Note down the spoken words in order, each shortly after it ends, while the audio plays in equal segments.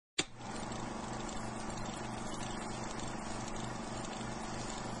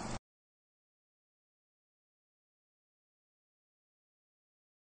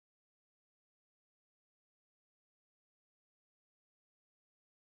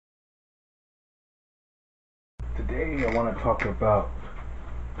Today I want to talk about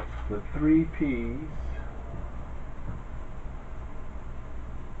the 3 P's,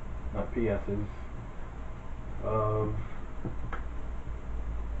 not PS's, of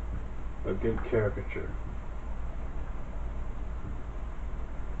a good caricature.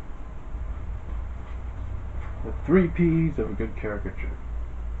 The 3 P's of a good caricature.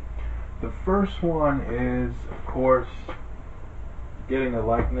 The first one is, of course, getting a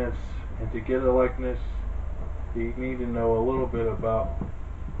likeness, and to get a likeness you need to know a little bit about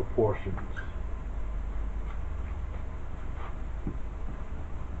proportions.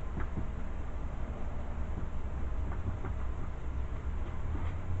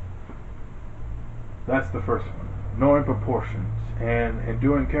 That's the first one, knowing proportions. And in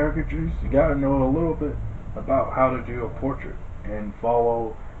doing caricatures, you got to know a little bit about how to do a portrait and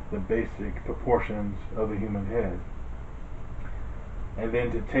follow the basic proportions of the human head. And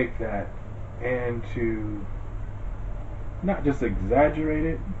then to take that and to not just exaggerate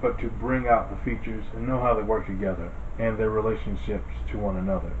it, but to bring out the features and know how they work together and their relationships to one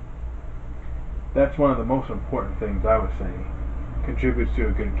another. That's one of the most important things, I would say, contributes to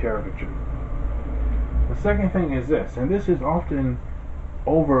a good caricature. The second thing is this, and this is often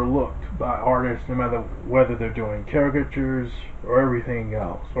overlooked by artists, no matter whether they're doing caricatures or everything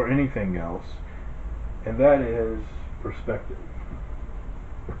else or anything else, and that is perspective.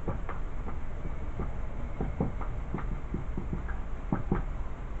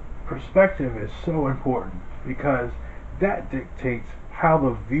 Perspective is so important because that dictates how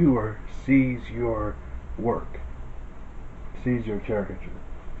the viewer sees your work, sees your caricature.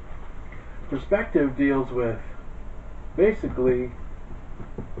 Perspective deals with basically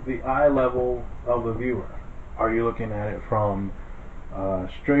the eye level of the viewer. Are you looking at it from a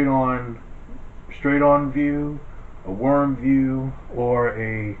straight on view, a worm view, or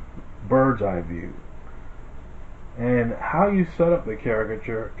a bird's eye view? And how you set up the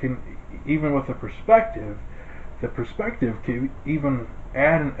caricature can, even with the perspective can even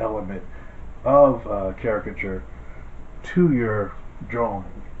add an element of caricature to your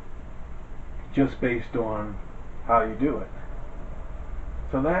drawing, just based on how you do it.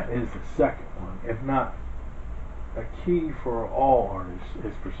 So that is the second one, if not a key for all artists,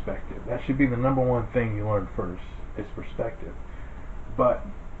 is perspective. That should be the number one thing you learn first, is perspective. But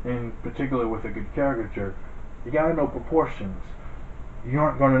in particular with a good caricature, you gotta know proportions. You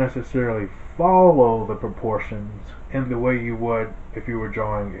aren't going to necessarily follow the proportions in the way you would if you were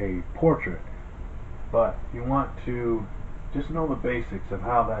drawing a portrait, but you want to just know the basics of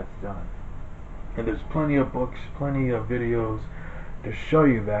how that's done. And there's plenty of books, plenty of videos to show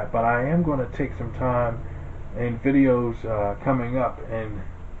you that, but I am going to take some time in videos coming up and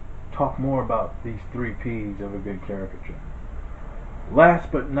talk more about these 3 P's of a good caricature.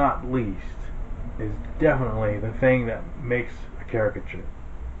 Last but not least is definitely the thing that makes a caricature.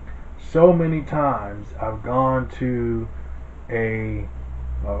 So many times I've gone to I've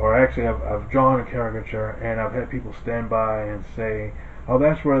drawn a caricature and I've had people stand by and say, oh,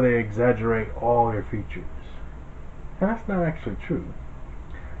 that's where they exaggerate all your features. And that's not actually true.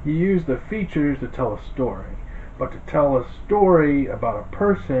 You use the features to tell a story, but to tell a story about a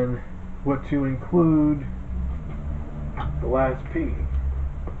person, what to include the last P.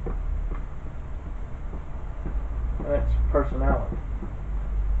 That's personality.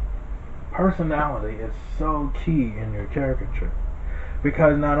 Personality is so key in your caricature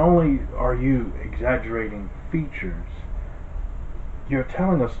because not only are you exaggerating features, you're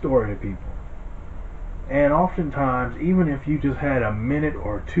telling a story to people. And oftentimes, even if you just had a minute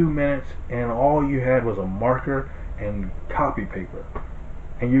or 2 minutes and all you had was a marker and copy paper,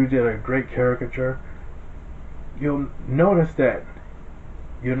 and you did a great caricature, you'll notice that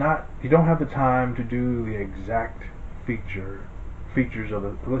you don't have the time to do the exact features of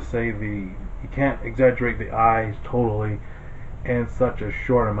the, let's say you can't exaggerate the eyes totally in such a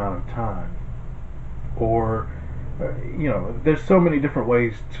short amount of time, or there's so many different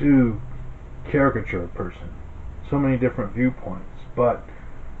ways to caricature a person, so many different viewpoints, but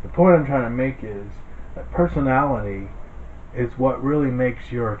the point I'm trying to make is that personality is what really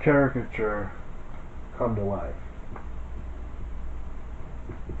makes your caricature come to life.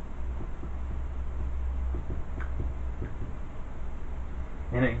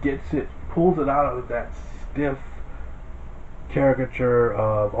 And it pulls it out of that stiff caricature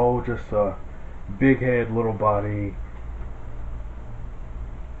of, just a big head, little body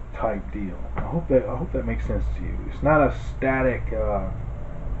type deal. I hope that makes sense to you. It's not a static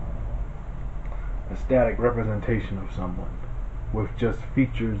representation of someone with just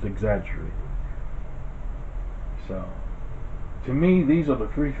features exaggerated. So, to me, these are the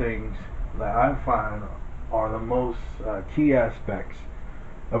 3 things that I find are the most key aspects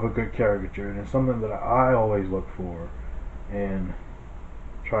of a good caricature, and it's something that I always look for and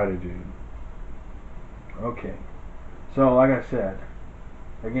try to do. Okay, so like I said,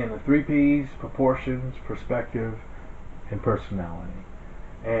 again, the 3 P's: proportions, perspective, and personality.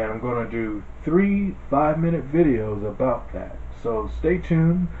 And I'm going to do 3 5-minute videos about that. So stay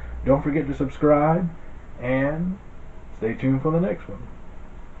tuned. Don't forget to subscribe, and stay tuned for the next one.